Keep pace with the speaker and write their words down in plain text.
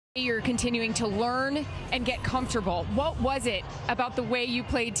You're continuing to learn and get comfortable. What was it about the way you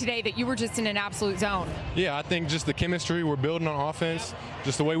played today that you were just in an absolute zone? Yeah, I think just the chemistry we're building on offense,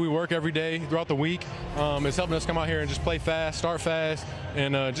 just the way we work every day throughout the week, is helping us come out here and just play fast, start fast,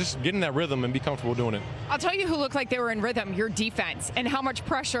 and just get in that rhythm and be comfortable doing it. I'll tell you who looked like they were in rhythm, your defense, and how much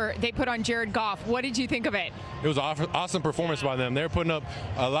pressure they put on Jared Goff. What did you think of it? It was an awesome performance by them. They were putting up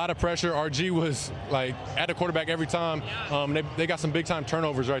a lot of pressure. RG was like at the quarterback every time. They got some big time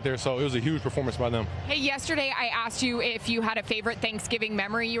turnovers right there, so it was a huge performance by them. Hey, yesterday I asked you if you had a favorite Thanksgiving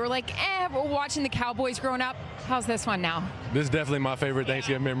memory. You were like, we're watching the Cowboys growing up. How's this one now? This is definitely my favorite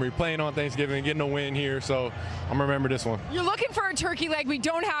Thanksgiving memory. Playing on Thanksgiving, getting a win here, so I'm gonna remember this one. You're looking for a turkey leg. We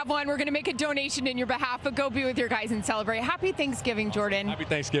don't have one. We're gonna make a donation in your behalf, but go be with your guys and celebrate. Happy Thanksgiving, Jordan. Happy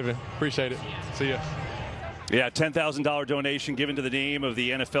Thanksgiving. Appreciate it. See ya. Yeah, $10,000 donation given to the name of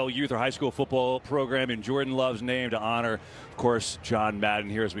the NFL youth or high school football program in Jordan Love's name to honor, of course, John Madden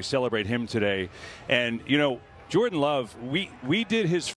here as we celebrate him today. And, you know, Jordan Love, we did his